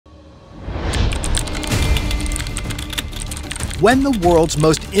When the world's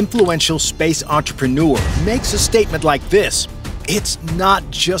most influential space entrepreneur makes a statement like this, it's not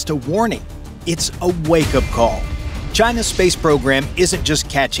just a warning, it's a wake-up call. China's space program isn't just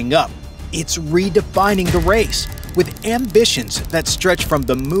catching up, it's redefining the race, with ambitions that stretch from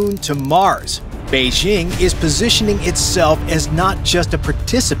the moon to Mars. Beijing is positioning itself as not just a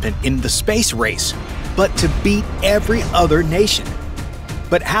participant in the space race, but to beat every other nation.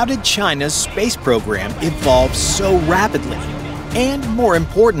 But how did China's space program evolve so rapidly? And more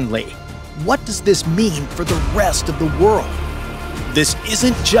importantly, what does this mean for the rest of the world? This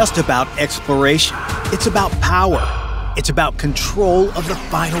isn't just about exploration, it's about power. It's about control of the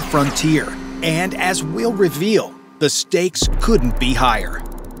final frontier. And as we'll reveal, the stakes couldn't be higher.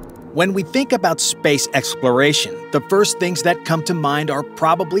 When we think about space exploration, the first things that come to mind are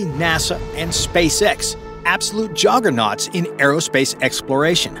probably NASA and SpaceX, absolute juggernauts in aerospace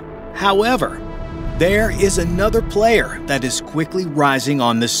exploration. However, there is another player that is quickly rising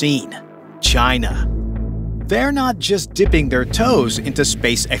on the scene: China. They're not just dipping their toes into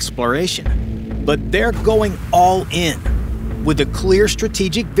space exploration, but they're going all in, with a clear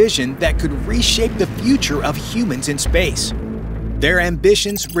strategic vision that could reshape the future of humans in space. Their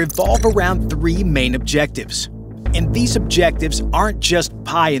ambitions revolve around three main objectives. And these objectives aren't just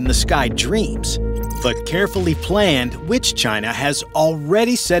pie-in-the-sky dreams, but carefully planned, which China has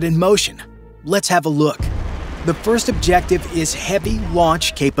already set in motion. Let's have a look. The first objective is heavy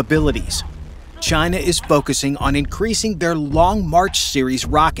launch capabilities. China is focusing on increasing their Long March series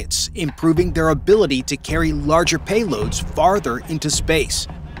rockets, improving their ability to carry larger payloads farther into space.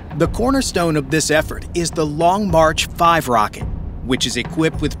 The cornerstone of this effort is the Long March 5 rocket, which is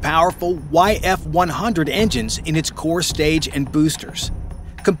equipped with powerful YF-100 engines in its core stage and boosters.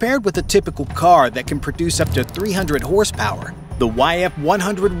 Compared with a typical car that can produce up to 300 horsepower, the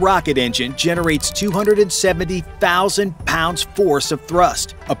YF-100 rocket engine generates 270,000 pounds force of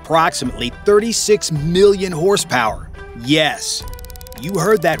thrust, approximately 36 million horsepower. Yes, you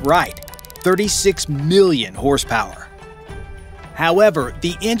heard that right, 36 million horsepower. However,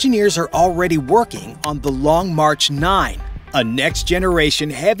 the engineers are already working on the Long March 9, a next-generation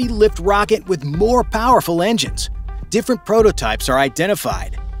heavy-lift rocket with more powerful engines. Different prototypes are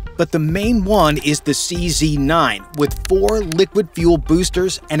identified, but the main one is the CZ-9 with 4 liquid fuel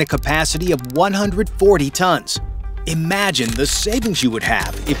boosters and a capacity of 140 tons. Imagine the savings you would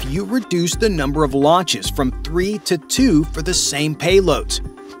have if you reduced the number of launches from 3 to 2 for the same payloads.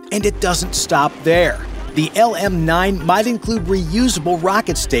 And it doesn't stop there. The LM-9 might include reusable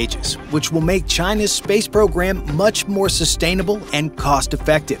rocket stages, which will make China's space program much more sustainable and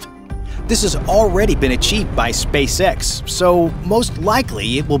cost-effective. This has already been achieved by SpaceX, so most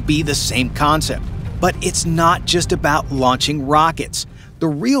likely it will be the same concept. But it's not just about launching rockets. The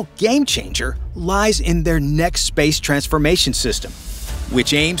real game-changer lies in their next space transformation system,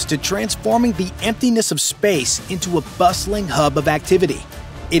 which aims to transforming the emptiness of space into a bustling hub of activity.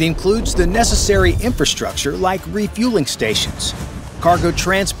 It includes the necessary infrastructure like refueling stations, cargo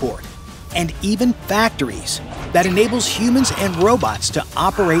transport, and even factories that enables humans and robots to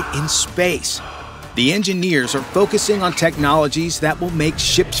operate in space. The engineers are focusing on technologies that will make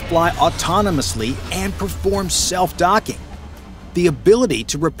ships fly autonomously and perform self-docking, the ability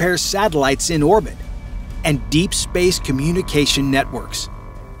to repair satellites in orbit, and deep space communication networks.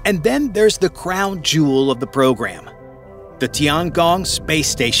 And then there's the crown jewel of the program, the Tiangong Space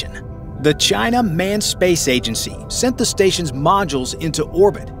Station. The China Manned Space Agency sent the station's modules into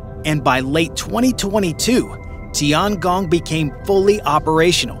orbit, and by late 2022, Tiangong became fully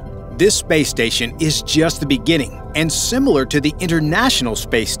operational. This space station is just the beginning, and similar to the International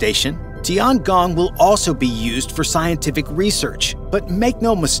Space Station, Tiangong will also be used for scientific research. But make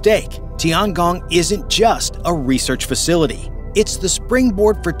no mistake, Tiangong isn't just a research facility. It's the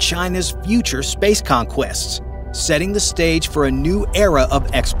springboard for China's future space conquests, setting the stage for a new era of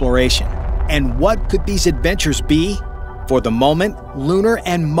exploration. And what could these adventures be? For the moment, lunar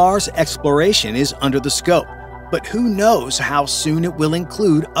and Mars exploration is under the scope. But who knows how soon it will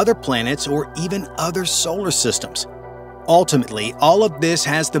include other planets or even other solar systems. Ultimately, all of this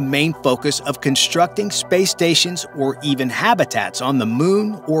has the main focus of constructing space stations or even habitats on the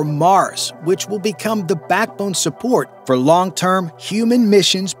Moon or Mars, which will become the backbone support for long-term human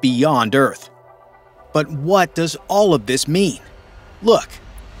missions beyond Earth. But what does all of this mean? Look,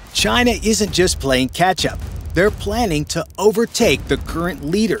 China isn't just playing catch-up. They're planning to overtake the current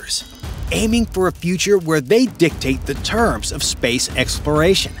leaders, aiming for a future where they dictate the terms of space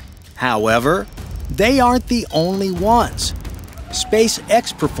exploration. However, they aren't the only ones.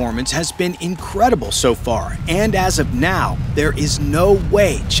 SpaceX performance has been incredible so far, and as of now, there is no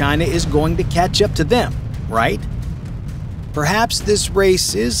way China is going to catch up to them, right? perhaps this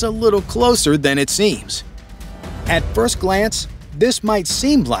race is a little closer than it seems. At first glance, this might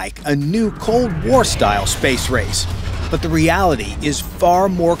seem like a new Cold War-style space race, but the reality is far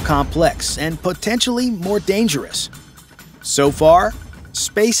more complex and potentially more dangerous. So far,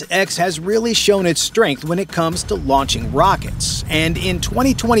 SpaceX has really shown its strength when it comes to launching rockets, and in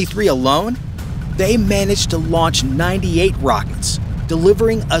 2023 alone, they managed to launch 98 rockets,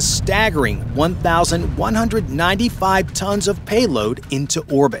 delivering a staggering 1,195 tons of payload into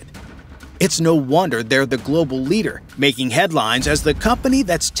orbit. It's no wonder they're the global leader, making headlines as the company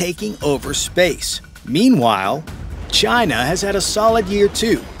that's taking over space. Meanwhile, China has had a solid year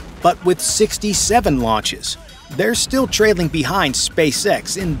too, but with 67 launches. They're still trailing behind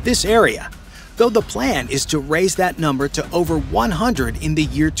SpaceX in this area, though the plan is to raise that number to over 100 in the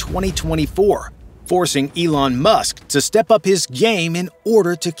year 2024, forcing Elon Musk to step up his game in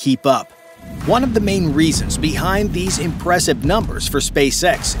order to keep up. One of the main reasons behind these impressive numbers for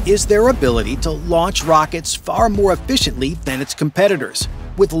SpaceX is their ability to launch rockets far more efficiently than its competitors.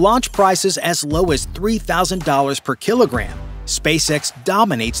 With launch prices as low as $3,000 per kilogram, SpaceX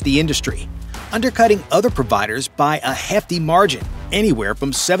dominates the industry, undercutting other providers by a hefty margin, anywhere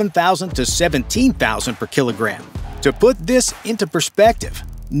from $7,000 to $17,000 per kilogram. To put this into perspective,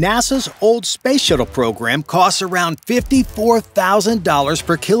 NASA's old Space Shuttle program costs around $54,000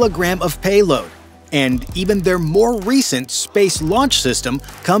 per kilogram of payload, and even their more recent Space Launch System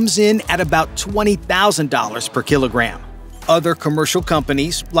comes in at about $20,000 per kilogram. Other commercial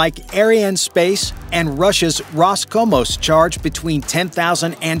companies like Arianespace and Russia's Roscosmos charge between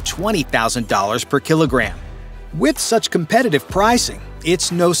 $10,000 and $20,000 per kilogram. With such competitive pricing,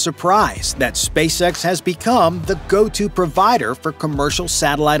 it's no surprise that SpaceX has become the go-to provider for commercial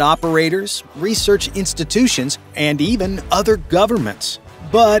satellite operators, research institutions, and even other governments.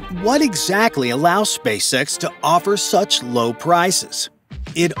 But what exactly allows SpaceX to offer such low prices?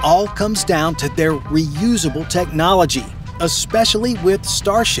 It all comes down to their reusable technology, especially with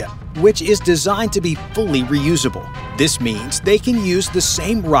Starship, which is designed to be fully reusable. This means they can use the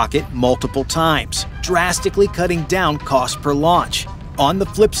same rocket multiple times, drastically cutting down cost per launch. On the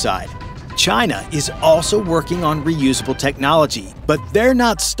flip side, China is also working on reusable technology, but they're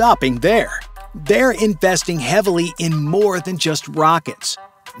not stopping there. They're investing heavily in more than just rockets.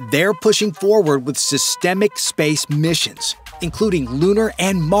 They're pushing forward with systemic space missions, including lunar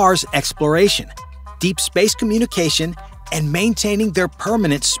and Mars exploration, deep space communication, and maintaining their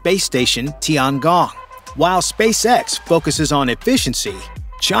permanent space station Tiangong. While SpaceX focuses on efficiency,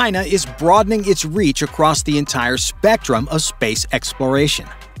 China is broadening its reach across the entire spectrum of space exploration.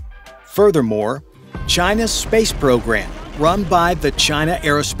 Furthermore, China's space program, run by the China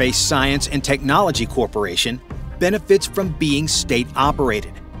Aerospace Science and Technology Corporation, benefits from being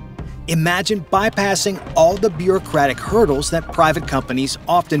state-operated. Imagine bypassing all the bureaucratic hurdles that private companies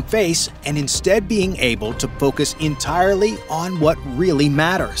often face and instead being able to focus entirely on what really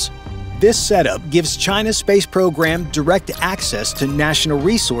matters. This setup gives China's space program direct access to national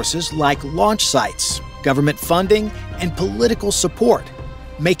resources like launch sites, government funding, and political support,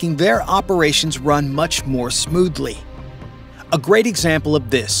 making their operations run much more smoothly. A great example of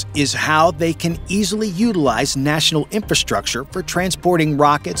this is how they can easily utilize national infrastructure for transporting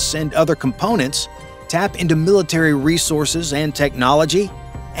rockets and other components, tap into military resources and technology,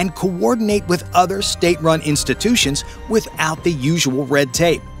 and coordinate with other state-run institutions without the usual red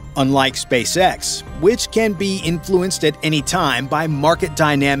tape. Unlike SpaceX, which can be influenced at any time by market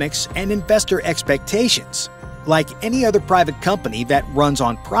dynamics and investor expectations. Like any other private company that runs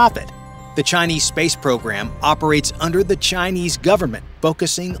on profit, the Chinese space program operates under the Chinese government,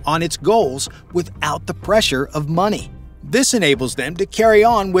 focusing on its goals without the pressure of money. This enables them to carry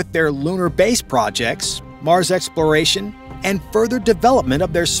on with their lunar base projects, Mars exploration, and further development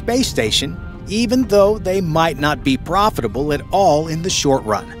of their space station, even though they might not be profitable at all in the short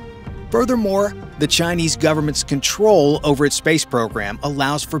run. Furthermore, the Chinese government's control over its space program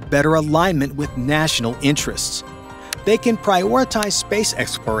allows for better alignment with national interests. They can prioritize space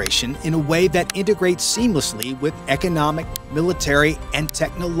exploration in a way that integrates seamlessly with economic, military, and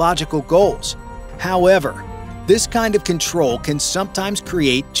technological goals. However, this kind of control can sometimes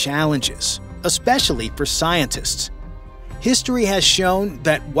create challenges, especially for scientists. History has shown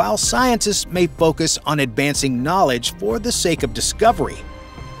that while scientists may focus on advancing knowledge for the sake of discovery,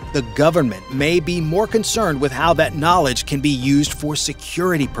 the government may be more concerned with how that knowledge can be used for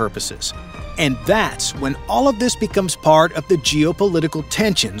security purposes. And that's when all of this becomes part of the geopolitical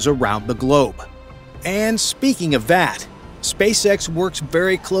tensions around the globe. And speaking of that, SpaceX works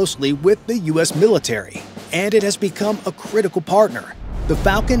very closely with the US military, and it has become a critical partner. The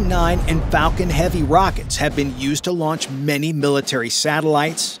Falcon 9 and Falcon Heavy rockets have been used to launch many military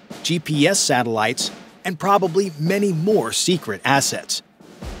satellites, GPS satellites, and probably many more secret assets.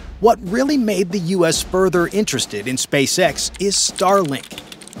 What really made the US further interested in SpaceX is Starlink.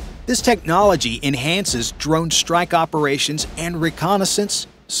 This technology enhances drone strike operations and reconnaissance,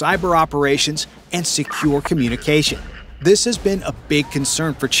 cyber operations, and secure communication. This has been a big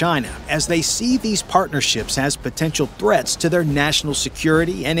concern for China as they see these partnerships as potential threats to their national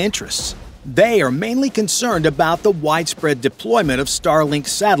security and interests. They are mainly concerned about the widespread deployment of Starlink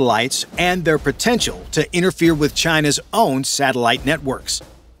satellites and their potential to interfere with China's own satellite networks.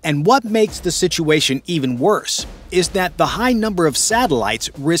 And what makes the situation even worse is that the high number of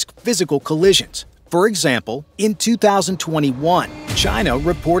satellites risk physical collisions. For example, in 2021, China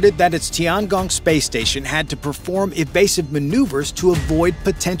reported that its Tiangong space station had to perform evasive maneuvers to avoid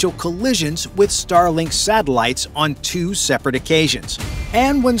potential collisions with Starlink satellites on 2 separate occasions.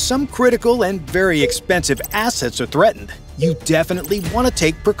 And when some critical and very expensive assets are threatened, you definitely want to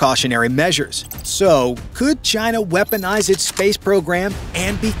take precautionary measures. So, could China weaponize its space program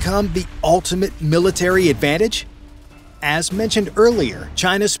and become the ultimate military advantage? As mentioned earlier,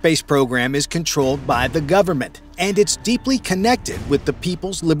 China's space program is controlled by the government, and it's deeply connected with the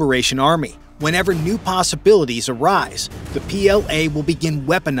People's Liberation Army. Whenever new possibilities arise, the PLA will begin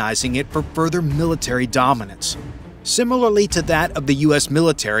weaponizing it for further military dominance. Similarly to that of the US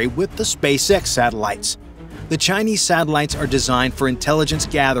military with the SpaceX satellites. The Chinese satellites are designed for intelligence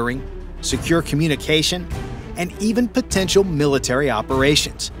gathering, secure communication, and even potential military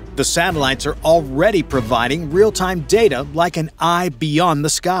operations. The satellites are already providing real-time data like an eye beyond the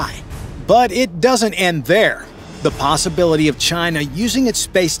sky. But it doesn't end there. The possibility of China using its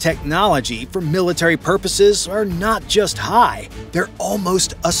space technology for military purposes are not just high, they're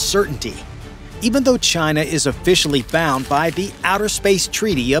almost a certainty. Even though China is officially bound by the Outer Space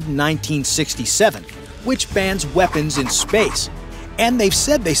Treaty of 1967, which bans weapons in space, and they've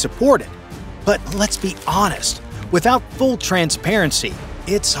said they support it. But let's be honest, without full transparency,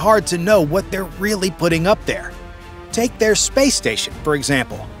 it's hard to know what they're really putting up there. Take their space station, for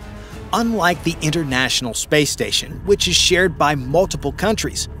example. Unlike the International Space Station, which is shared by multiple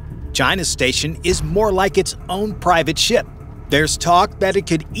countries, China's station is more like its own private ship. There's talk that it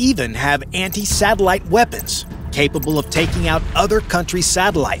could even have anti-satellite weapons, capable of taking out other countries'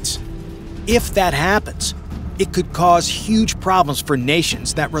 satellites. If that happens, it could cause huge problems for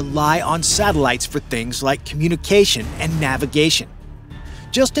nations that rely on satellites for things like communication and navigation.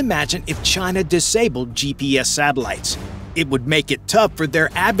 Just imagine if China disabled GPS satellites. It would make it tough for their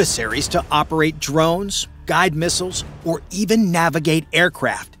adversaries to operate drones, guide missiles, or even navigate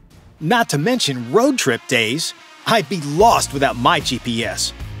aircraft. Not to mention road trip days. I'd be lost without my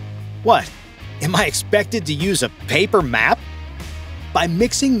GPS. What? Am I expected to use a paper map? By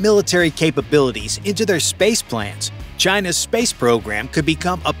mixing military capabilities into their space plans, China's space program could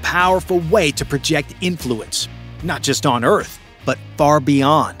become a powerful way to project influence, not just on Earth, but far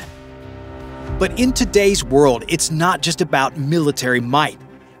beyond. But in today's world, it's not just about military might.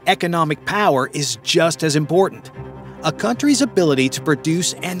 Economic power is just as important. A country's ability to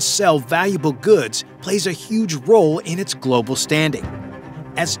produce and sell valuable goods plays a huge role in its global standing.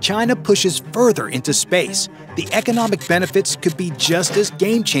 As China pushes further into space, the economic benefits could be just as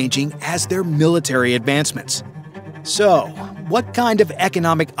game-changing as their military advancements. So, what kind of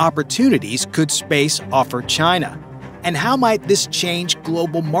economic opportunities could space offer China? And how might this change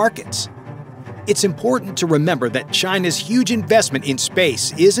global markets? It's important to remember that China's huge investment in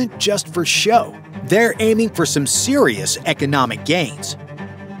space isn't just for show. They're aiming for some serious economic gains.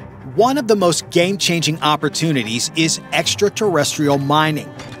 One of the most game-changing opportunities is extraterrestrial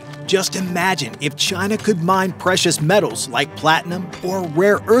mining. Just imagine if China could mine precious metals like platinum or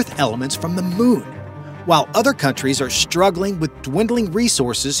rare earth elements from the moon, while other countries are struggling with dwindling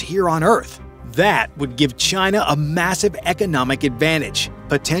resources here on Earth. That would give China a massive economic advantage,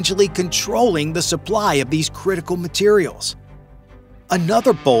 potentially controlling the supply of these critical materials.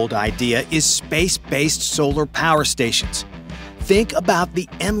 Another bold idea is space-based solar power stations. Think about the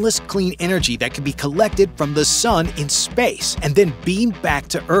endless clean energy that can be collected from the sun in space and then beamed back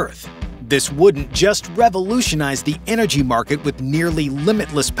to Earth. This wouldn't just revolutionize the energy market with nearly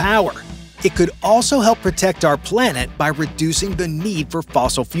limitless power. It could also help protect our planet by reducing the need for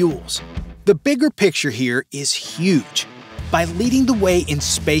fossil fuels. The bigger picture here is huge. By leading the way in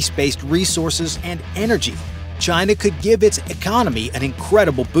space-based resources and energy, China could give its economy an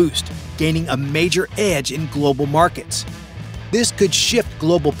incredible boost, gaining a major edge in global markets. This could shift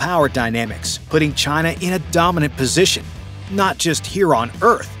global power dynamics, putting China in a dominant position, not just here on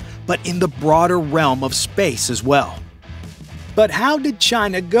Earth, but in the broader realm of space as well. But how did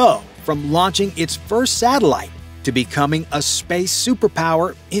China go from launching its first satellite to becoming a space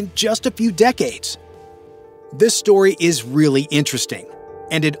superpower in just a few decades? This story is really interesting,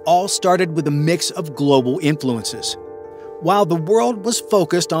 and it all started with a mix of global influences. While the world was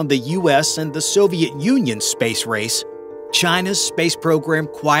focused on the US and the Soviet Union's space race, China's space program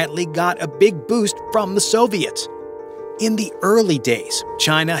quietly got a big boost from the Soviets. In the early days,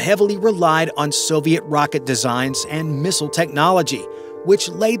 China heavily relied on Soviet rocket designs and missile technology, which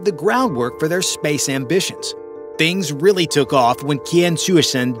laid the groundwork for their space ambitions. Things really took off when Qian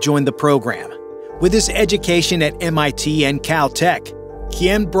Xuesen joined the program. With his education at MIT and Caltech,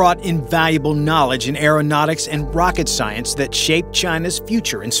 Qian brought invaluable knowledge in aeronautics and rocket science that shaped China's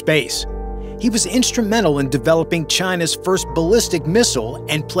future in space. He was instrumental in developing China's first ballistic missile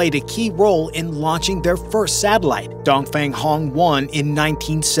and played a key role in launching their first satellite, Dongfang Hong-1, in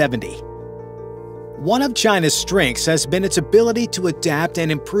 1970. One of China's strengths has been its ability to adapt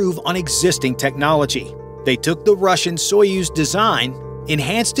and improve on existing technology. They took the Russian Soyuz design,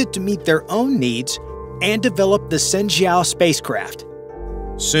 enhanced it to meet their own needs, and developed the Shenzhou spacecraft.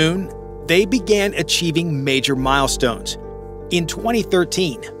 Soon, they began achieving major milestones. In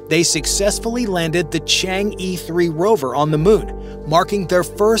 2013, they successfully landed the Chang'e 3 rover on the Moon, marking their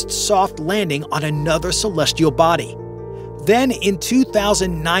first soft landing on another celestial body. Then in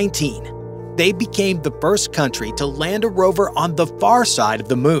 2019, they became the first country to land a rover on the far side of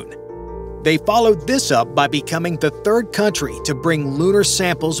the Moon. They followed this up by becoming the third country to bring lunar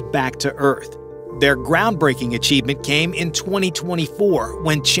samples back to Earth. Their groundbreaking achievement came in 2024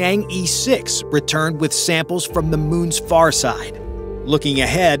 when Chang'e 6 returned with samples from the Moon's far side. Looking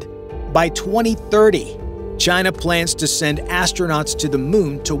ahead, by 2030, China plans to send astronauts to the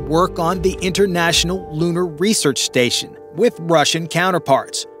Moon to work on the International Lunar Research Station with Russian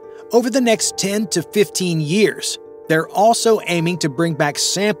counterparts. Over the next 10 to 15 years, they're also aiming to bring back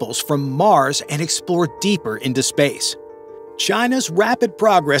samples from Mars and explore deeper into space. China's rapid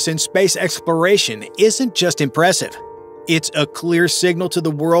progress in space exploration isn't just impressive. It's a clear signal to the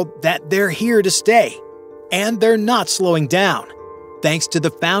world that they're here to stay. And they're not slowing down, thanks to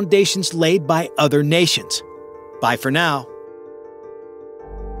the foundations laid by other nations. Bye for now.